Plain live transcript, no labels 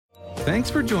Thanks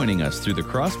for joining us through the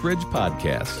Crossbridge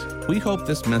Podcast. We hope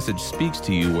this message speaks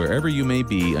to you wherever you may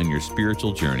be on your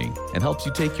spiritual journey and helps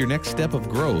you take your next step of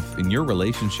growth in your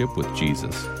relationship with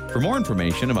Jesus. For more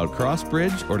information about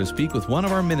Crossbridge or to speak with one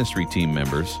of our ministry team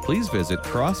members, please visit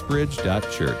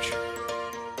crossbridge.church.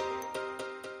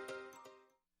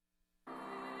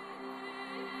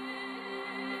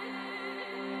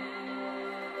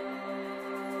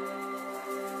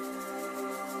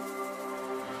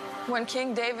 When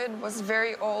King David was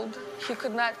very old, he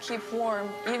could not keep warm,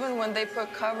 even when they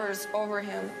put covers over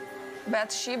him.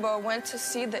 Bathsheba went to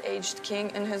see the aged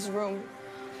king in his room,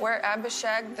 where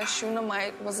Abishag the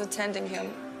Shunammite was attending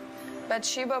him.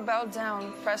 Bathsheba bowed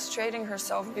down, prostrating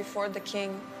herself before the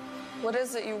king. "What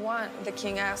is it you want?" the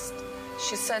king asked.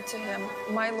 She said to him,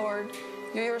 "My lord,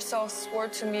 you yourself swore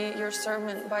to me, your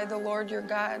servant, by the Lord your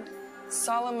God.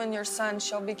 Solomon your son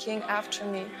shall be king after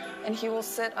me, and he will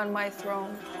sit on my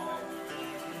throne."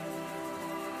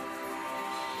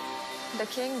 The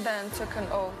king then took an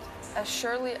oath, "As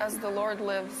surely as the Lord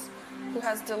lives, who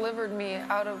has delivered me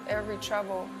out of every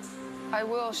trouble, I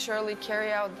will surely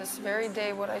carry out this very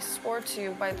day what I swore to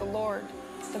you by the Lord,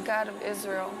 the God of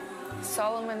Israel.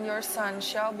 Solomon your son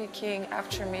shall be king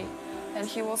after me, and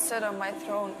he will sit on my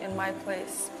throne in my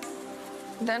place."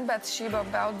 Then Bathsheba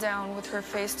bowed down with her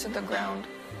face to the ground,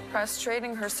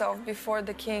 prostrating herself before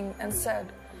the king, and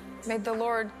said, "May the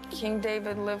Lord, King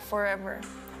David, live forever."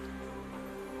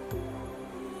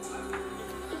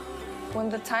 When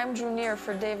the time drew near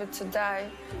for David to die,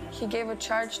 he gave a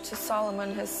charge to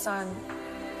Solomon his son.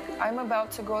 "I'm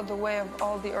about to go the way of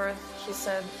all the earth," he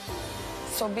said.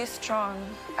 "So be strong,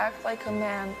 act like a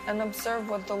man, and observe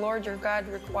what the Lord your God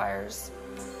requires.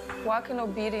 Walk in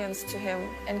obedience to him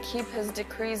and keep his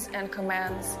decrees and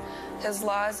commands, his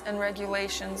laws and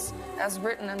regulations, as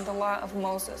written in the law of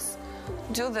Moses.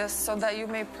 Do this so that you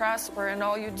may prosper in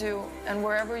all you do and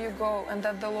wherever you go, and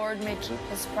that the Lord may keep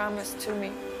his promise to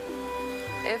me.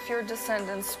 If your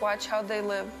descendants watch how they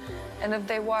live, and if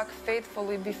they walk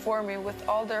faithfully before me with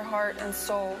all their heart and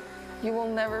soul, you will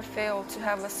never fail to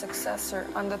have a successor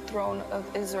on the throne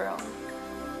of Israel."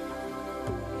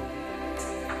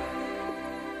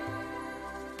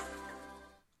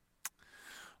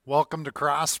 Welcome to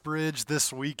Crossbridge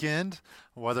this weekend.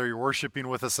 Whether you're worshiping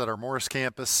with us at our Morris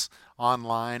campus,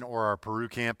 online, or our Peru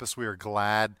campus, we are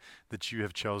glad that you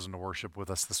have chosen to worship with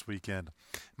us this weekend.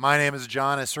 My name is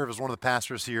John. I serve as one of the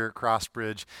pastors here at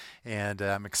Crossbridge, and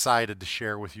I'm excited to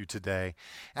share with you today.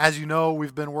 As you know,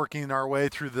 we've been working our way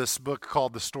through this book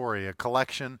called The Story, a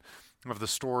collection of the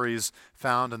stories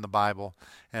found in the Bible.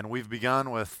 And we've begun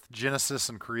with Genesis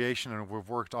and creation, and we've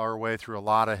worked our way through a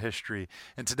lot of history.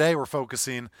 And today we're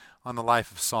focusing on the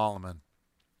life of Solomon.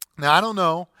 Now, I don't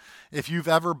know if you've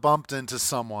ever bumped into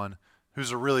someone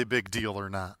who's a really big deal or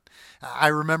not. I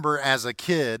remember as a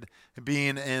kid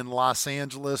being in Los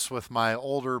Angeles with my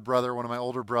older brother, one of my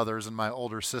older brothers, and my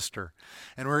older sister.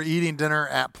 And we were eating dinner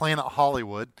at Planet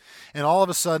Hollywood, and all of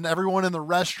a sudden, everyone in the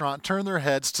restaurant turned their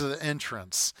heads to the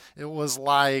entrance. It was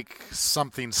like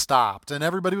something stopped, and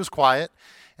everybody was quiet,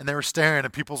 and they were staring,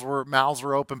 and people's mouths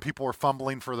were open. People were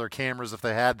fumbling for their cameras if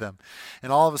they had them.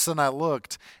 And all of a sudden, I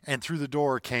looked, and through the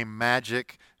door came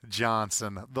Magic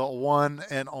Johnson, the one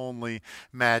and only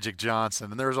Magic Johnson.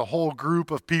 And there was a whole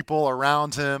group of people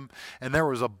around him, and there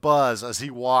was a buzz as he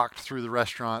walked through the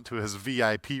restaurant to his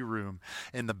VIP room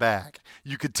in the back.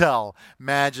 You could tell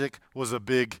Magic was a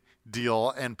big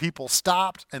deal, and people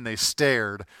stopped and they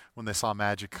stared when they saw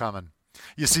Magic coming.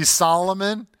 You see,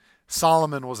 Solomon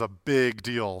was a big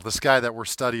deal, this guy that we're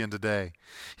studying today.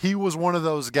 He was one of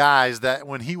those guys that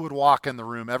when he would walk in the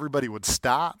room, everybody would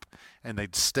stop and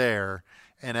they'd stare,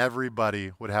 and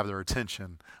everybody would have their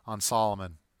attention on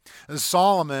Solomon.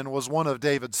 Solomon was one of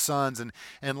David's sons, and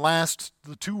the last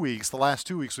 2 weeks,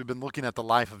 we've been looking at the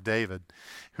life of David,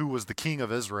 who was the king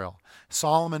of Israel.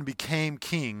 Solomon became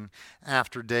king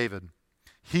after David.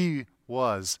 He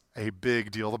was a big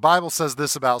deal. The Bible says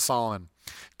this about Solomon: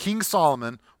 King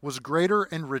Solomon was greater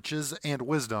in riches and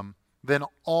wisdom than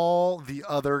all the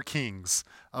other kings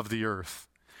of the earth.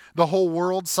 The whole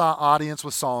world saw audience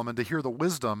with Solomon to hear the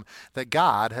wisdom that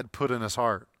God had put in his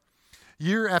heart.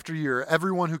 Year after year,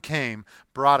 everyone who came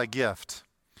brought a gift: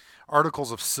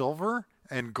 articles of silver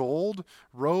and gold,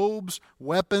 robes,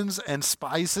 weapons, and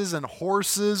spices, and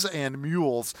horses and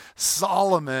mules.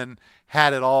 Solomon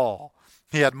had it all.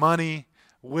 He had money,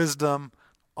 wisdom,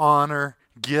 honor,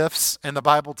 gifts, and the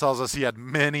Bible tells us he had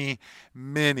many,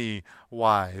 many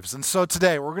wives. And so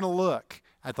today we're going to look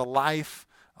at the life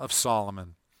of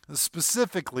Solomon.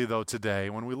 Specifically, though, today,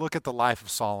 when we look at the life of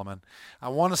Solomon, I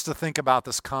want us to think about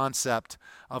this concept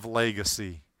of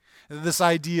legacy. This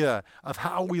idea of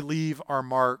how we leave our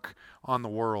mark on the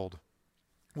world.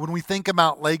 When we think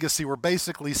about legacy, we're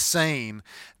basically saying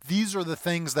these are the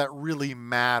things that really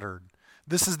mattered.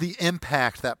 This is the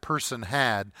impact that person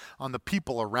had on the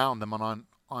people around them and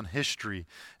on history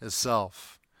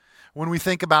itself. When we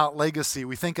think about legacy,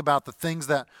 we think about the things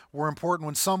that were important.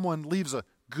 When someone leaves a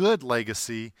good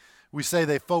legacy, we say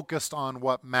they focused on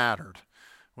what mattered.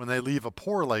 When they leave a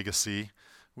poor legacy,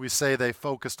 we say they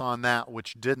focused on that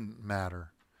which didn't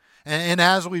matter. And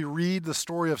as we read the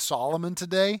story of Solomon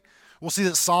today, we'll see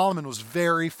that Solomon was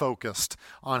very focused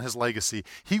on his legacy.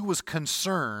 He was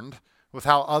concerned with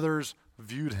how others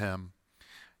viewed him.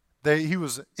 He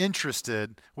was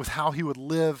interested with how he would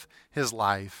live his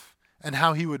life and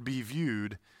how he would be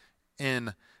viewed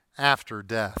in after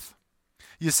death.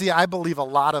 You see, I believe a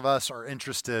lot of us are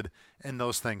interested in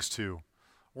those things too.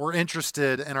 We're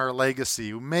interested in our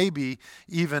legacy, maybe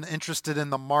even interested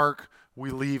in the mark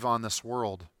we leave on this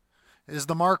world. Is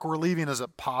the mark we're leaving, is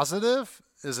it positive?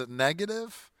 Is it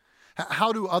negative?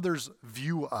 How do others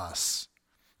view us?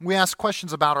 We ask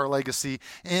questions about our legacy,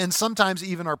 and sometimes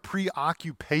even our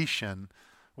preoccupation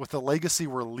with the legacy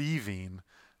we're leaving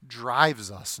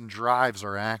drives us and drives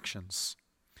our actions.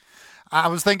 I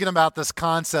was thinking about this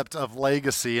concept of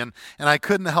legacy, and I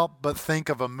couldn't help but think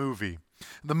of a movie.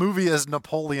 The movie is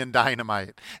Napoleon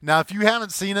Dynamite. Now, if you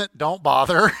haven't seen it, don't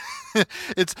bother.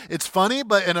 It's funny,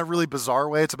 but in a really bizarre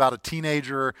way. It's about a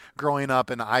teenager growing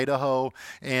up in Idaho,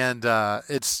 and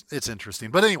it's interesting.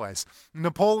 But anyways,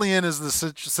 Napoleon is the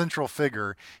central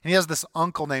figure, and he has this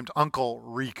uncle named Uncle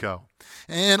Rico.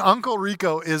 And Uncle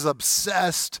Rico is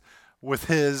obsessed with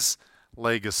his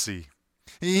legacy.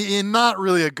 In not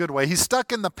really a good way. He's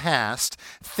stuck in the past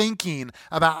thinking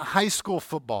about high school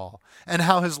football and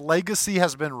how his legacy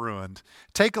has been ruined.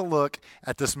 Take a look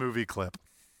at this movie clip.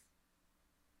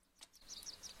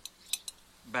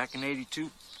 Back in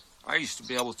 '82, I used to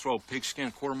be able to throw a pigskin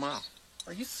a quarter mile.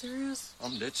 Are you serious?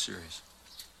 I'm dead serious.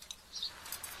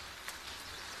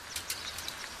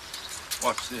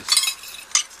 Watch this.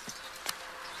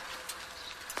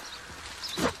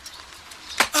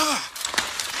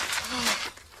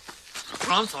 That's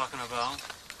what I'm talking about.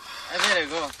 I better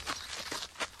go.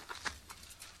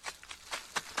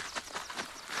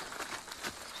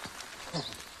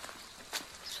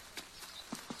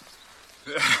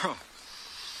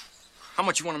 How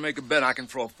much you want to make a bet I can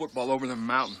throw a football over them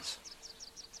mountains?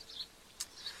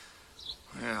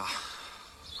 Well,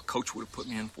 if Coach would have put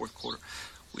me in fourth quarter,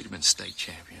 we'd have been state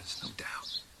champions, no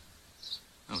doubt.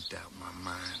 No doubt in my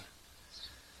mind.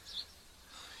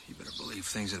 You better believe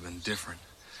things would have been different.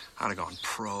 I'd have gone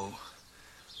pro. In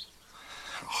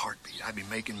a heartbeat. I'd be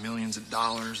making millions of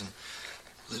dollars and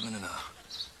living in a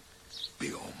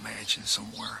big old mansion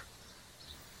somewhere.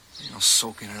 You know,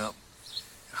 soaking it up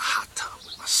in a hot tub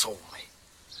with my soulmate.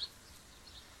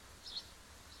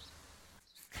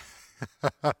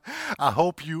 I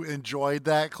hope you enjoyed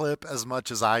that clip as much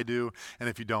as I do, and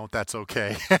if you don't, that's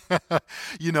okay.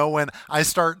 You know, when I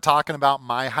start talking about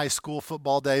my high school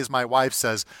football days, my wife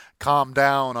says, "Calm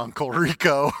down, Uncle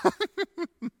Rico."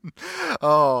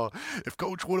 Oh, if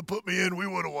Coach would have put me in, we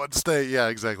would have won state. Yeah,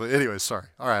 exactly. Anyway, sorry.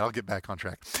 All right, I'll get back on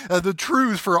track. The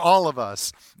truth for all of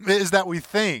us is that we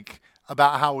think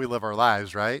about how we live our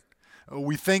lives, right?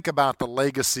 We think about the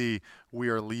legacy we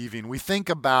are leaving. We think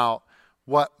about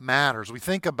what matters. We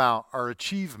think about our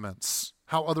achievements,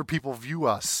 how other people view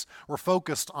us. We're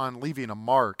focused on leaving a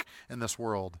mark in this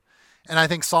world. And I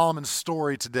think Solomon's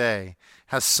story today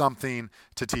has something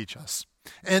to teach us.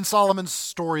 In Solomon's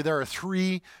story, there are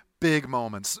three big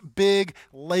moments, big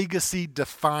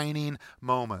legacy-defining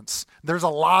moments. There's a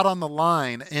lot on the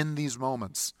line in these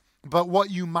moments. But what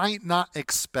you might not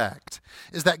expect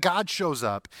is that God shows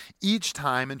up each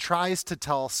time and tries to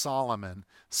tell Solomon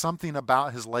something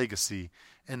about his legacy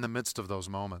in the midst of those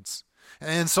moments.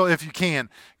 And so if you can,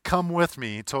 come with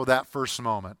me to that first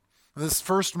moment. This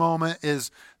first moment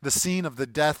is the scene of the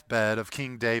deathbed of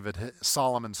King David,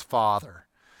 Solomon's father.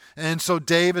 And so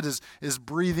David is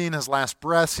breathing his last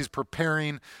breaths. He's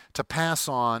preparing to pass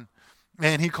on.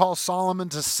 And he calls Solomon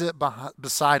to sit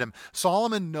beside him.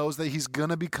 Solomon knows that he's going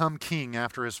to become king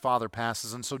after his father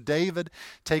passes. And so David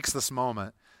takes this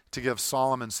moment to give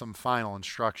Solomon some final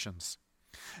instructions.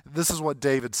 This is what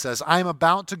David says: "I am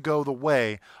about to go the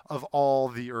way of all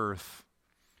the earth.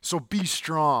 So be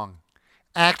strong,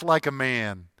 act like a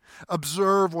man,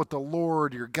 observe what the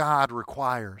Lord your God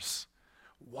requires.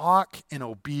 Walk in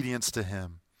obedience to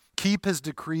him. Keep his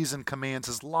decrees and commands,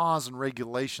 his laws and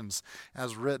regulations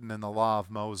as written in the law of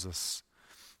Moses.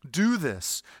 Do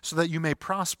this so that you may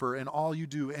prosper in all you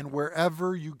do and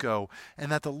wherever you go,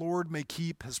 and that the Lord may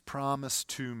keep his promise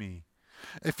to me.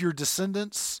 If your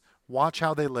descendants watch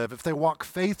how they live, if they walk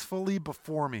faithfully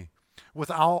before me with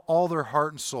all their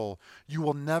heart and soul, you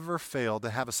will never fail to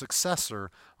have a successor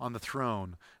on the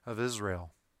throne of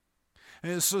Israel.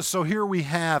 And so here we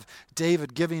have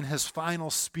David giving his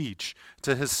final speech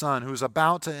to his son who's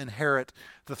about to inherit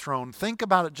the throne. Think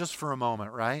about it just for a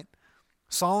moment, right?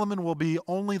 Solomon will be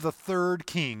only the third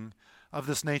king of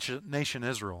this nation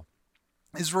Israel.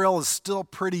 Israel is still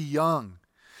pretty young.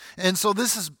 And so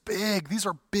this is big. These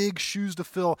are big shoes to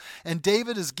fill. And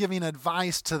David is giving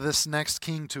advice to this next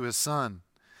king, to his son.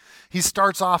 He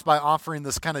starts off by offering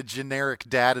this kind of generic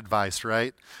dad advice,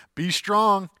 right? Be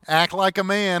strong, act like a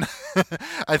man.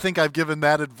 I think I've given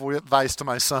that advice to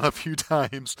my son a few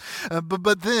times.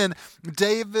 But then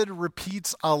David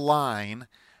repeats a line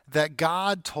that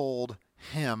God told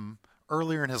him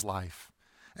earlier in his life.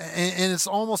 And it's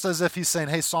almost as if he's saying,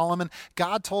 hey, Solomon,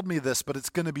 God told me this, but it's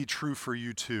going to be true for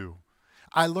you too.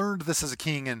 I learned this as a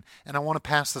king, and I want to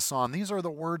pass this on. These are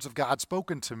the words of God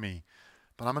spoken to me,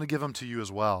 but I'm going to give them to you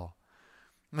as well.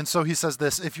 And so he says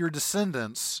this, if your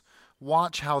descendants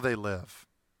watch how they live,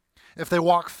 if they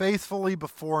walk faithfully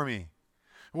before me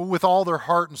with all their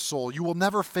heart and soul, you will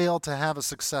never fail to have a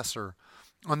successor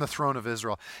on the throne of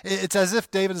Israel. It's as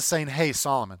if David is saying, hey,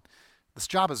 Solomon, this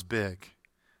job is big.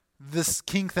 This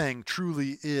king thing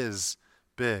truly is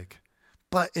big,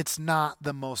 but it's not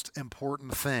the most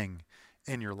important thing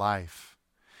in your life.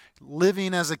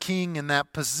 Living as a king in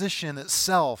that position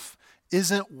itself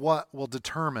isn't what will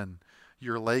determine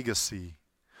your legacy.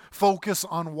 Focus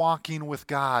on walking with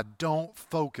God. Don't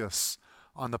focus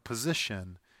on the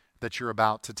position that you're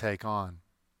about to take on.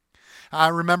 I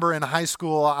remember in high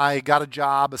school, I got a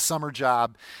job, a summer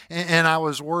job, and I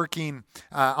was working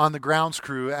on the grounds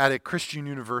crew at a Christian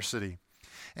university.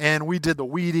 And we did the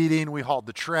weed eating, we hauled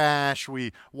the trash,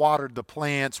 we watered the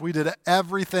plants, we did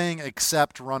everything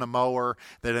except run a mower.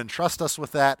 They didn't trust us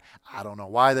with that. I don't know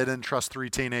why they didn't trust 3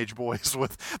 teenage boys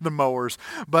with the mowers.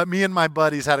 But me and my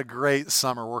buddies had a great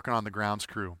summer working on the grounds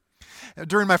crew.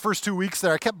 During my first 2 weeks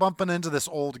there, I kept bumping into this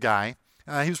old guy.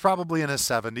 He was probably in his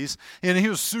 70s, and he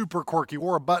was super quirky. He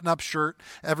wore a button-up shirt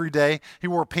every day. He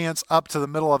wore pants up to the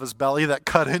middle of his belly that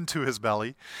cut into his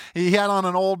belly. He had on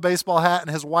an old baseball hat, and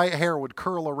his white hair would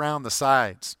curl around the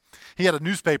sides. He had a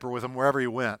newspaper with him wherever he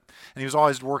went, and he was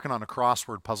always working on a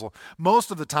crossword puzzle.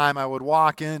 Most of the time, I would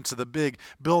walk into the big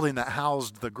building that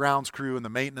housed the grounds crew and the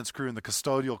maintenance crew and the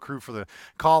custodial crew for the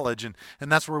college, and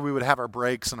that's where we would have our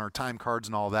breaks and our time cards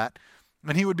and all that.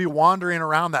 And he would be wandering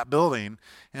around that building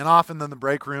and often in the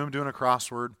break room doing a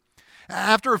crossword.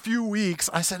 After a few weeks,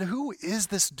 I said, who is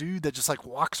this dude that just like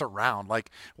walks around?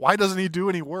 Like, why doesn't he do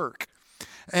any work?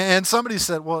 And somebody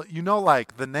said, well, you know,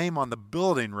 like the name on the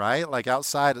building, right? Like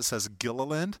outside it says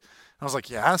Gilliland. I was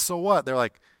like, yeah, so what? They're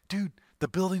like, dude, the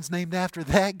building's named after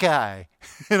that guy.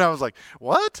 And I was like,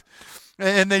 what?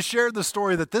 And they shared the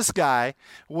story that this guy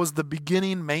was the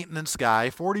beginning maintenance guy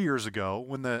 40 years ago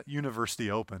when the university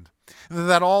opened. And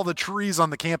that all the trees on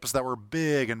the campus that were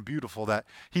big and beautiful, that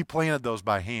he planted those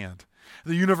by hand.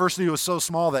 The university was so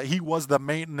small that he was the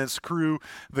maintenance crew,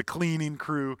 the cleaning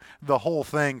crew, the whole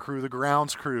thing crew, the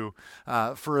grounds crew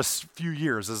for a few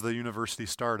years as the university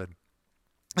started.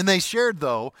 And they shared,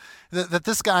 though, that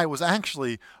this guy was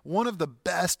actually one of the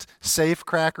best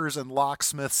safecrackers and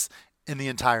locksmiths in the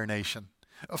entire nation.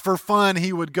 For fun,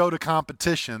 he would go to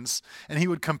competitions, and he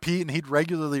would compete, and he'd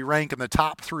regularly rank in the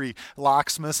top 3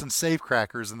 locksmiths and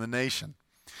safecrackers in the nation.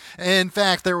 In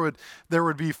fact, there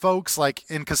would be folks like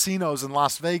in casinos in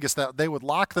Las Vegas that they would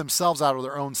lock themselves out of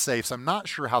their own safes. I'm not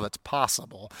sure how that's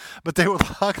possible, but they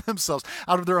would lock themselves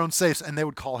out of their own safes, and they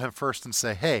would call him first and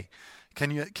say, hey, can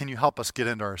you help us get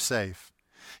into our safe?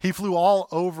 He flew all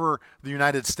over the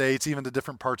United States, even to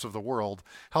different parts of the world,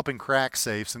 helping crack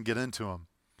safes and get into them.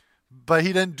 But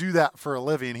he didn't do that for a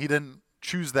living. He didn't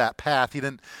choose that path. He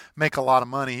didn't make a lot of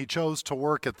money. He chose to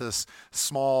work at this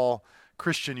small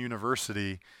Christian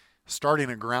university, starting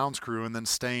a grounds crew and then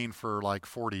staying for like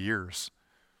 40 years.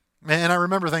 And I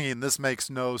remember thinking, this makes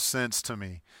no sense to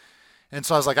me. And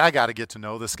so I was like, I got to get to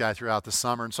know this guy throughout the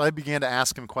summer. And so I began to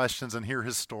ask him questions and hear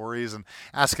his stories and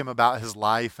ask him about his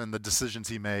life and the decisions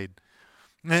he made.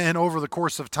 And over the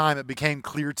course of time, it became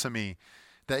clear to me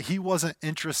that he wasn't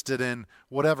interested in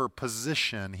whatever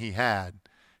position he had.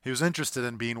 He was interested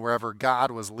in being wherever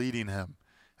God was leading him.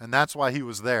 And that's why he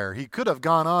was there. He could have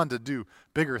gone on to do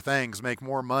bigger things, make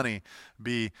more money,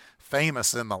 be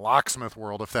famous in the locksmith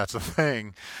world, if that's a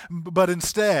thing. But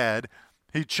instead,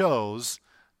 he chose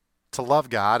to love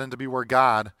God and to be where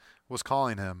God was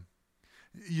calling him.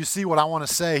 You see what I want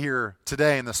to say here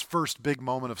today in this first big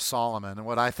moment of Solomon, and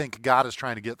what I think God is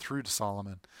trying to get through to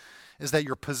Solomon, is that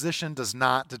your position does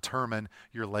not determine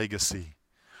your legacy.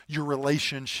 Your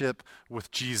relationship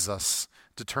with Jesus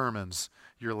determines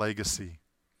your legacy.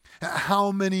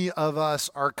 How many of us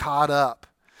are caught up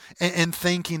in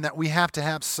thinking that we have to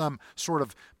have some sort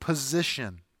of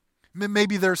position?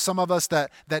 Maybe there's some of us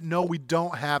that know we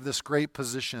don't have this great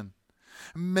position.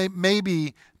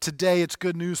 Maybe today it's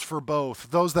good news for both.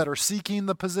 Those that are seeking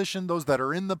the position, those that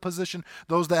are in the position,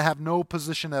 those that have no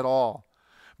position at all.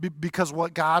 Because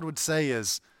what God would say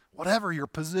is, whatever your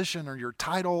position or your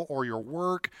title or your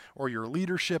work or your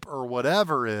leadership or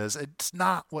whatever is, it's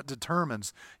not what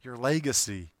determines your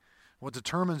legacy. What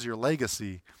determines your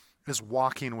legacy is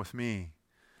walking with me.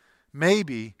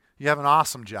 Maybe you have an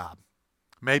awesome job.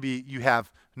 Maybe you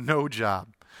have no job.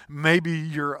 Maybe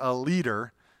you're a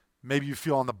leader. Maybe you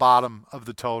feel on the bottom of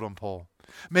the totem pole.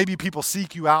 Maybe people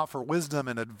seek you out for wisdom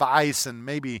and advice, and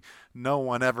maybe no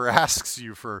one ever asks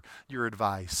you for your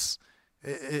advice.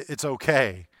 It's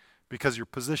okay, because your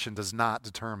position does not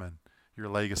determine your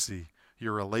legacy.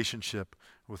 Your relationship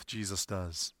with Jesus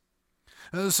does.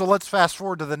 So let's fast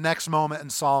forward to the next moment in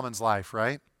Solomon's life,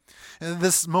 right? And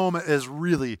this moment is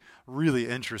really, really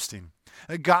interesting.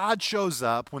 God shows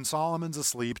up when Solomon's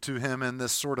asleep to him in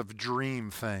this sort of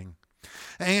dream thing.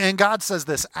 And God says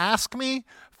this, ask me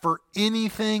for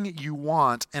anything you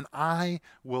want and I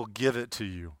will give it to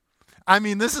you. I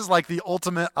mean, this is like the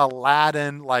ultimate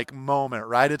Aladdin moment,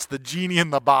 right? It's the genie in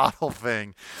the bottle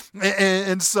thing.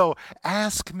 And so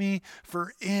ask me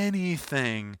for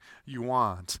anything you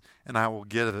want and I will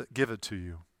give it to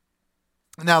you.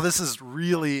 Now, this is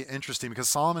really interesting because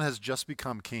Solomon has just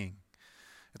become king.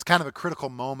 It's kind of a critical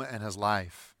moment in his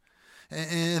life.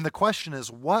 And the question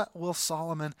is, what will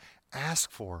Solomon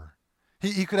ask for?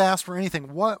 He could ask for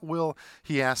anything. What will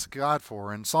he ask God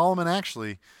for? And Solomon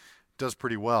actually does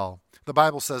pretty well. The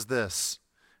Bible says this,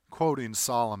 quoting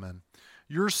Solomon,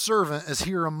 "Your servant is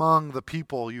here among the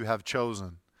people you have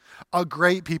chosen, a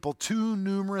great people, too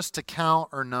numerous to count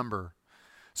or number.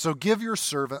 So give your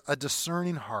servant a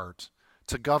discerning heart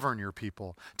to govern your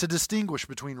people, to distinguish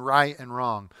between right and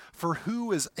wrong. For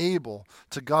who is able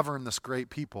to govern this great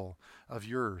people of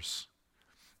yours?"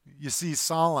 You see,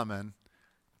 Solomon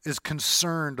is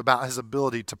concerned about his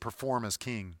ability to perform as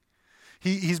king.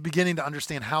 He's beginning to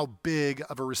understand how big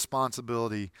of a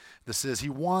responsibility this is. He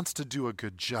wants to do a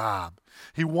good job.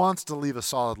 He wants to leave a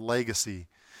solid legacy.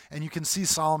 And you can see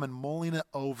Solomon mulling it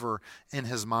over in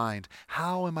his mind.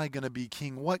 How am I going to be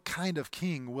king? What kind of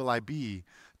king will I be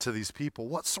to these people?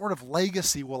 What sort of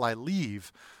legacy will I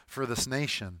leave for this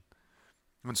nation?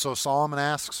 And so Solomon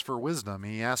asks for wisdom.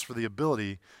 He asks for the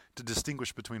ability to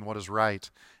distinguish between what is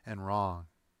right and wrong.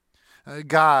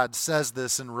 God says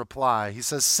this in reply. He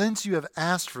says, "Since you have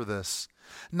asked for this,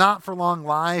 not for long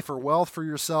life or wealth for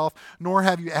yourself, nor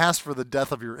have you asked for the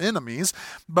death of your enemies,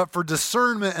 but for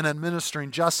discernment and administering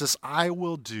justice, I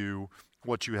will do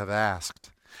what you have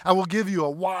asked. I will give you a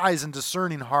wise and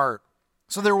discerning heart.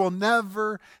 So there will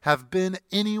never have been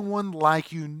anyone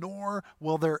like you, nor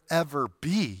will there ever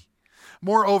be.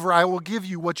 Moreover, I will give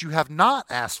you what you have not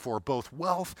asked for, both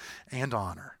wealth and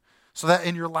honor, so that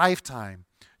in your lifetime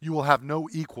you will have no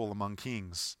equal among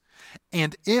kings.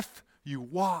 And if you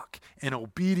walk in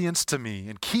obedience to me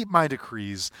and keep my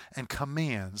decrees and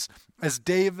commands, as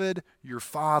David your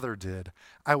father did,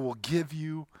 I will give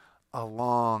you a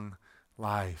long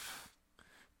life."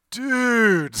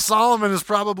 Dude, Solomon is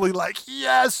probably like,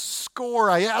 yes,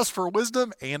 score. I asked for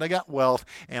wisdom and I got wealth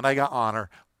and I got honor.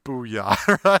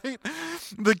 Booyah, right?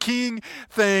 The king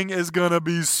thing is going to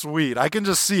be sweet. I can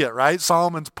just see it, right?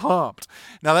 Solomon's pumped.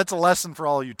 Now, that's a lesson for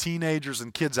all you teenagers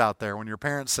and kids out there. When your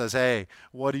parents says, "Hey,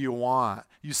 what do you want?"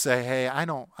 You say, "Hey, I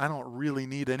don't really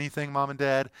need anything, Mom and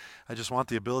Dad. I just want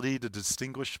the ability to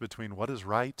distinguish between what is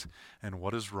right and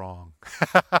what is wrong."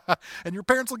 And your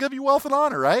parents will give you wealth and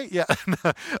honor, right? Yeah.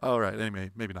 All right. Anyway,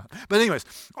 maybe not. But anyways,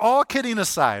 all kidding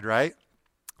aside, right?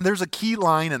 There's a key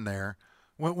line in there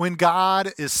when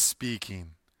God is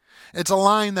speaking. It's a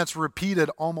line that's repeated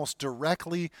almost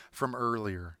directly from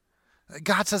earlier.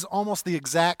 God says almost the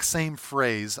exact same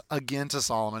phrase again to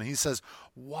Solomon. He says,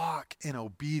 "Walk in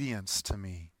obedience to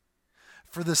me."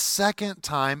 For the second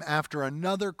time after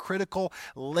another critical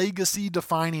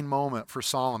legacy-defining moment for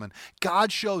Solomon,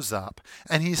 God shows up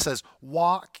and he says,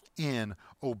 "Walk in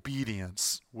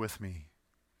obedience with me."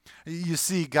 You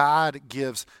see, God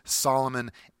gives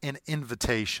Solomon an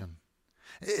invitation.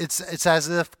 It's as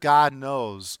if God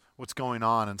knows what's going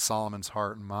on in Solomon's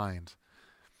heart and mind.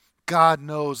 God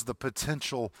knows the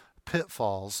potential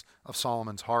pitfalls of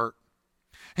Solomon's heart.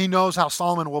 He knows how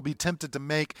Solomon will be tempted to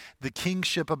make the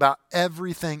kingship about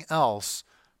everything else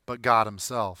but God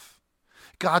himself.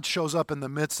 God shows up in the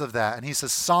midst of that, and he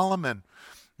says, Solomon,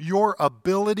 your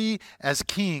ability as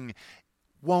king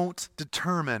won't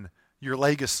determine your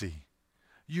legacy.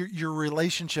 Your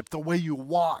relationship, the way you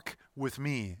walk with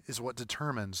me is what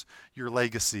determines your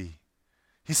legacy.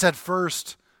 He said,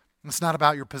 first, it's not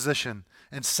about your position.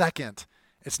 And second,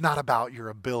 it's not about your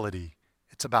ability.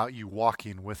 It's about you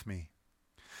walking with me.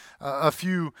 A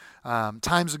few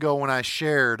times ago when I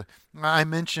shared, I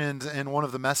mentioned in one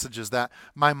of the messages that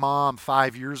my mom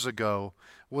 5 years ago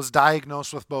was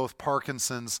diagnosed with both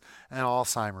Parkinson's and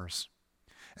Alzheimer's.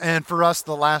 And for us,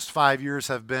 the last 5 years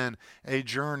have been a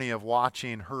journey of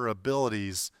watching her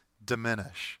abilities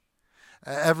diminish.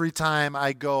 Every time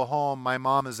I go home, my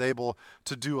mom is able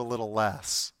to do a little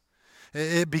less.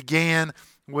 It began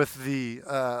with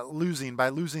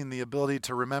losing the ability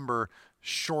to remember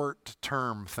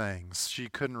short-term things. She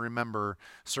couldn't remember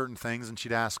certain things, and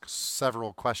she'd ask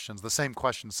several questions, the same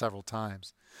question several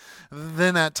times.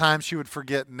 Then at times she would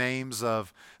forget names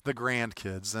of the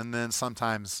grandkids, and then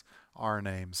sometimes our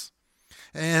names.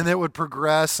 And it would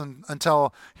progress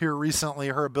until here recently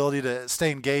her ability to stay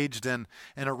engaged in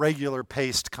a regular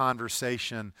paced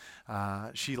conversation,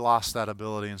 she lost that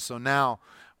ability. And so now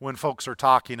when folks are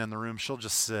talking in the room, she'll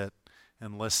just sit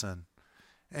and listen.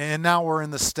 And now we're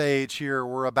in the stage here,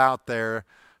 we're about there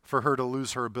for her to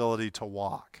lose her ability to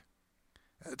walk.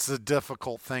 It's a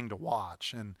difficult thing to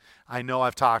watch. And I know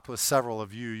I've talked with several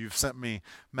of you. You've sent me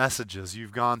messages.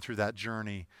 You've gone through that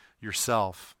journey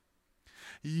yourself.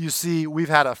 You see, we've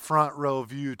had a front row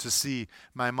view to see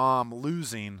my mom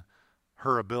losing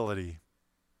her ability.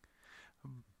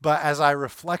 But as I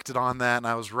reflected on that, and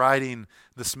I was writing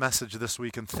this message this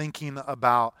week and thinking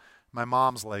about my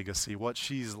mom's legacy, what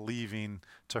she's leaving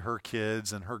to her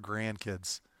kids and her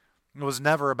grandkids, it was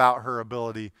never about her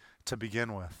ability to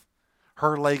begin with.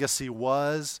 Her legacy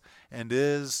was and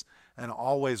is and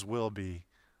always will be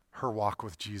her walk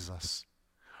with Jesus.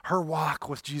 Her walk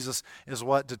with Jesus is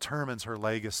what determines her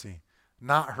legacy,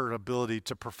 not her ability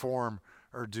to perform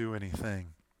or do anything.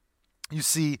 You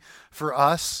see, for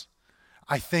us,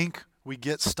 I think we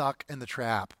get stuck in the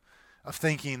trap of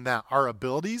thinking that our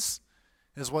abilities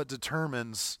is what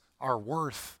determines our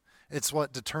worth. It's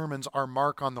what determines our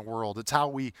mark on the world. It's how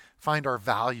we find our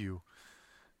value.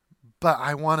 But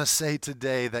I want to say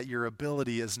today that your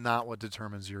ability is not what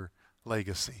determines your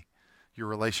legacy. Your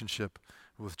relationship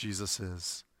with Jesus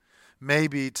is.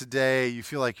 Maybe today you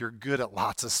feel like you're good at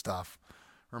lots of stuff,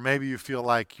 or maybe you feel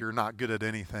like you're not good at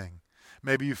anything.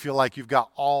 Maybe you feel like you've got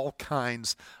all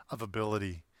kinds of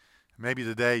ability. Maybe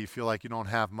today you feel like you don't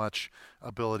have much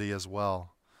ability as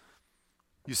well.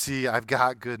 You see, I've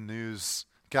got good news.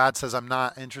 God says, I'm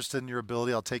not interested in your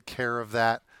ability. I'll take care of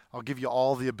that. I'll give you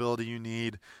all the ability you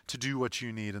need to do what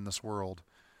you need in this world.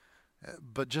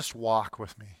 But just walk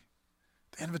with me.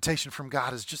 The invitation from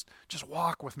God is just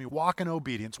walk with me. Walk in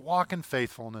obedience. Walk in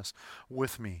faithfulness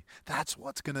with me. That's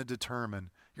what's going to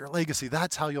determine your legacy.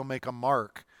 That's how you'll make a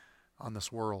mark on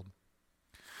this world.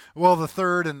 Well, the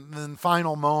third and then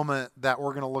final moment that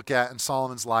we're going to look at in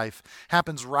Solomon's life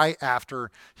happens right after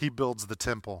he builds the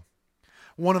temple.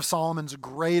 One of Solomon's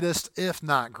greatest, if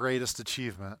not greatest,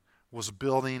 achievement was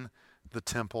building the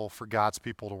temple for God's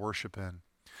people to worship in.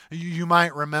 You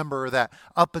might remember that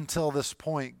up until this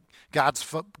point,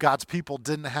 God's people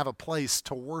didn't have a place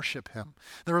to worship him.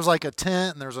 There was like a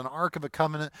tent and there was an Ark of the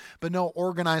Covenant, but no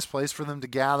organized place for them to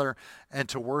gather and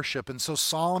to worship. And so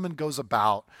Solomon goes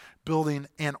about building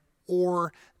an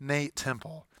ornate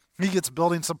temple. He gets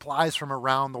building supplies from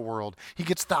around the world. He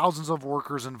gets thousands of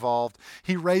workers involved.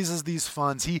 He raises these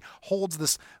funds. He holds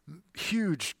this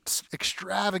huge,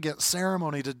 extravagant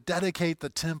ceremony to dedicate the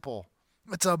temple.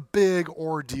 It's a big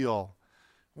ordeal.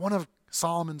 One of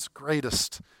Solomon's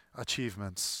greatest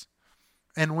achievements.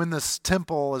 And when this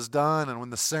temple is done and when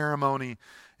the ceremony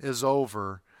is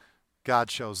over, God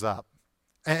shows up.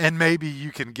 And maybe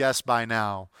you can guess by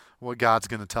now what God's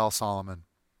going to tell Solomon.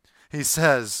 He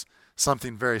says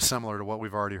something very similar to what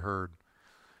we've already heard.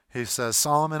 He says,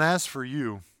 Solomon, as for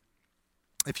you,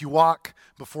 if you walk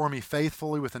before me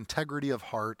faithfully with integrity of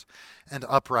heart and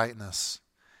uprightness,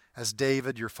 as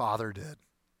David your father did,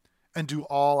 and do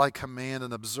all I command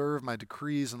and observe my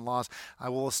decrees and laws, I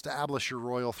will establish your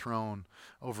royal throne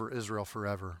over Israel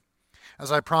forever.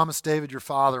 As I promised David your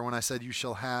father when I said you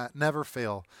shall never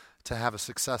fail to have a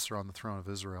successor on the throne of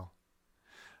Israel.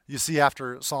 You see,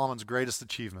 after Solomon's greatest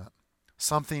achievement,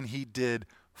 something he did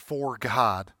for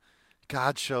God,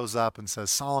 God shows up and says,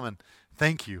 Solomon,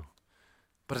 thank you.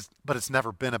 But it's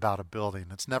never been about a building.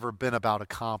 It's never been about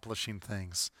accomplishing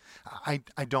things. I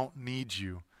don't need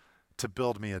you to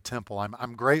build me a temple.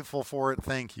 I'm grateful for it,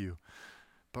 thank you.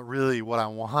 But really what I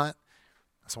want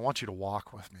So I want you to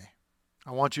walk with me.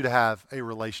 I want you to have a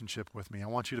relationship with me. I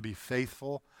want you to be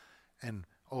faithful and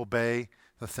obey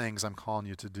the things I'm calling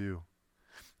you to do.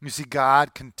 You see,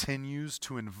 God continues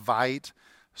to invite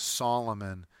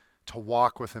Solomon to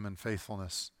walk with him in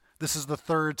faithfulness. This is the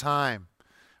third time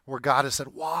where God has said,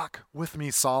 walk with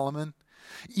me, Solomon.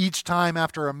 Each time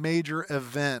after a major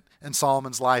event in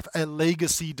Solomon's life, a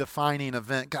legacy-defining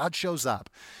event, God shows up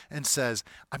and says,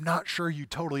 I'm not sure you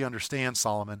totally understand,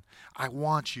 Solomon. I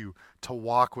want you to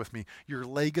walk with me. Your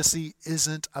legacy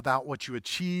isn't about what you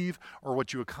achieve or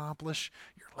what you accomplish.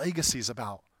 Your legacy is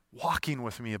about walking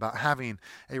with me, about having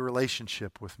a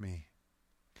relationship with me.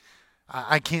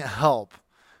 I can't help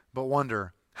but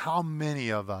wonder how many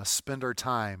of us spend our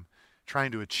time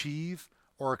trying to achieve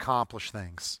or accomplish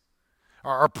things.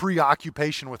 Our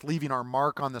preoccupation with leaving our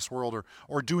mark on this world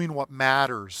or doing what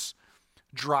matters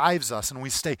drives us, and we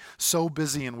stay so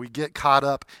busy and we get caught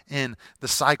up in the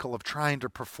cycle of trying to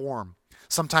perform.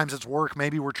 Sometimes it's work.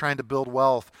 Maybe we're trying to build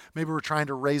wealth. Maybe we're trying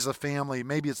to raise a family.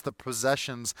 Maybe it's the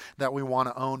possessions that we want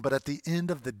to own. But at the end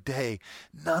of the day,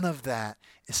 none of that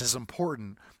is as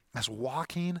important as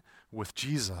walking with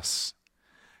Jesus.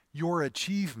 Your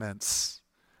achievements,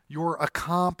 your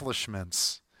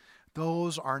accomplishments,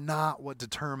 those are not what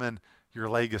determine your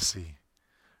legacy.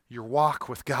 Your walk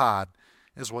with God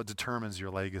is what determines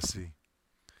your legacy.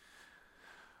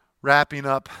 Wrapping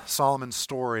up Solomon's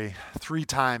story, 3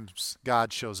 times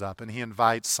God shows up and he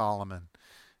invites Solomon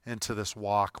into this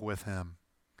walk with him.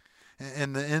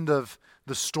 In the end of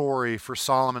the story for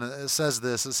Solomon, it says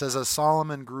this. It says, as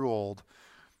Solomon grew old,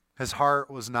 his heart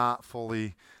was not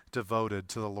fully devoted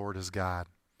to the Lord his God,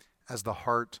 as the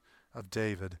heart of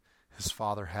David his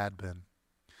father had been.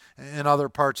 In other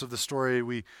parts of the story,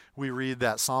 we read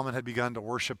that Solomon had begun to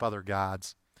worship other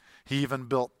gods. He even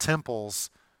built temples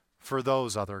for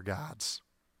those other gods.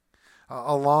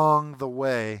 Along the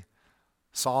way,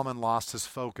 Solomon lost his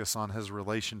focus on his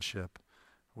relationship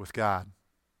with God.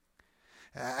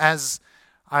 As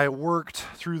I worked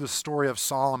through the story of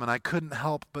Solomon, I couldn't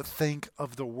help but think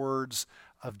of the words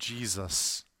of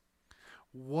Jesus.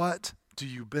 What do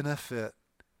you benefit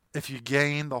if you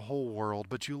gain the whole world,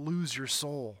 but you lose your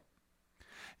soul?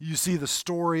 You see, the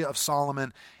story of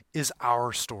Solomon is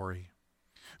our story.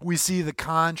 We see the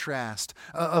contrast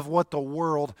of what the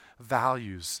world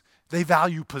values. They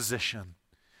value position.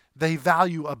 They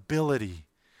value ability.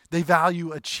 They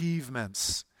value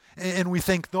achievements. And we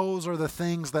think those are the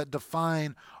things that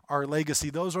define our legacy.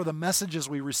 Those are the messages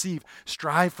we receive.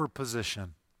 Strive for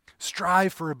position.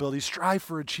 Strive for ability. Strive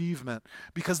for achievement,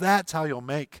 because that's how you'll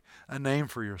make a name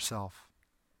for yourself.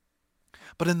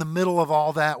 But in the middle of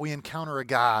all that, we encounter a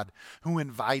God who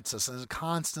invites us and is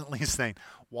constantly saying,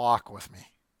 walk with me.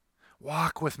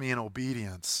 Walk with me in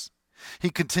obedience. He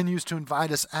continues to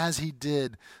invite us, as he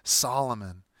did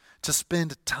Solomon, to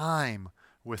spend time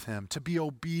with him, to be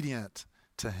obedient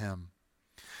to him.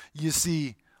 You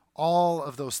see, all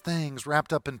of those things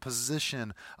wrapped up in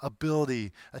position,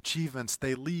 ability, achievements,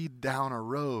 they lead down a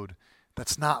road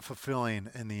that's not fulfilling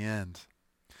in the end.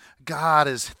 God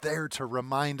is there to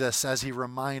remind us, as he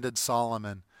reminded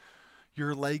Solomon,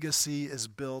 your legacy is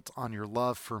built on your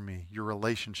love for me, your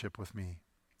relationship with me.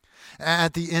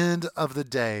 At the end of the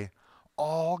day,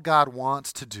 all God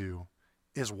wants to do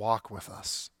is walk with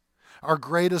us. Our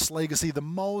greatest legacy, the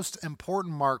most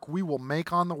important mark we will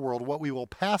make on the world, what we will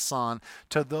pass on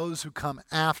to those who come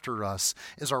after us,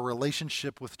 is our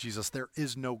relationship with Jesus. There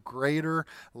is no greater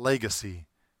legacy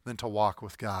than to walk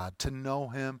with God, to know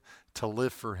him, to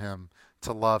live for him,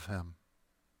 to love him.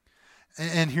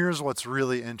 And here's what's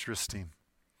really interesting.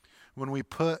 When we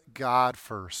put God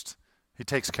first, he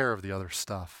takes care of the other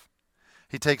stuff.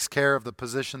 He takes care of the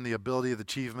position, the ability, the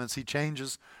achievements. He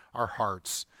changes our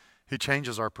hearts. He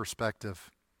changes our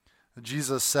perspective.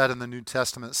 Jesus said in the New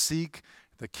Testament, seek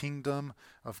the kingdom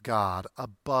of God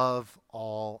above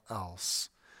all else.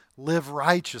 Live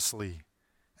righteously,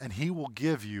 and he will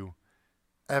give you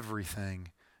everything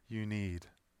you need.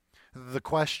 The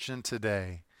question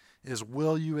today is,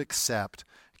 will you accept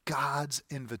God's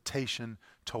invitation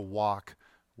to walk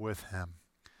with him?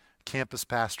 Campus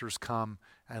pastors, come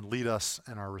and lead us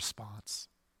in our response.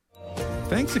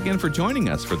 Thanks again for joining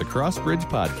us for the Crossbridge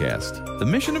Podcast. The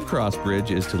mission of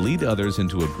Crossbridge is to lead others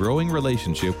into a growing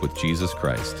relationship with Jesus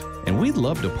Christ, and we'd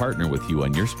love to partner with you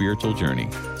on your spiritual journey.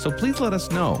 So please let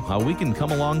us know how we can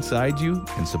come alongside you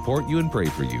and support you and pray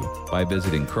for you by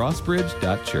visiting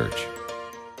crossbridge.church.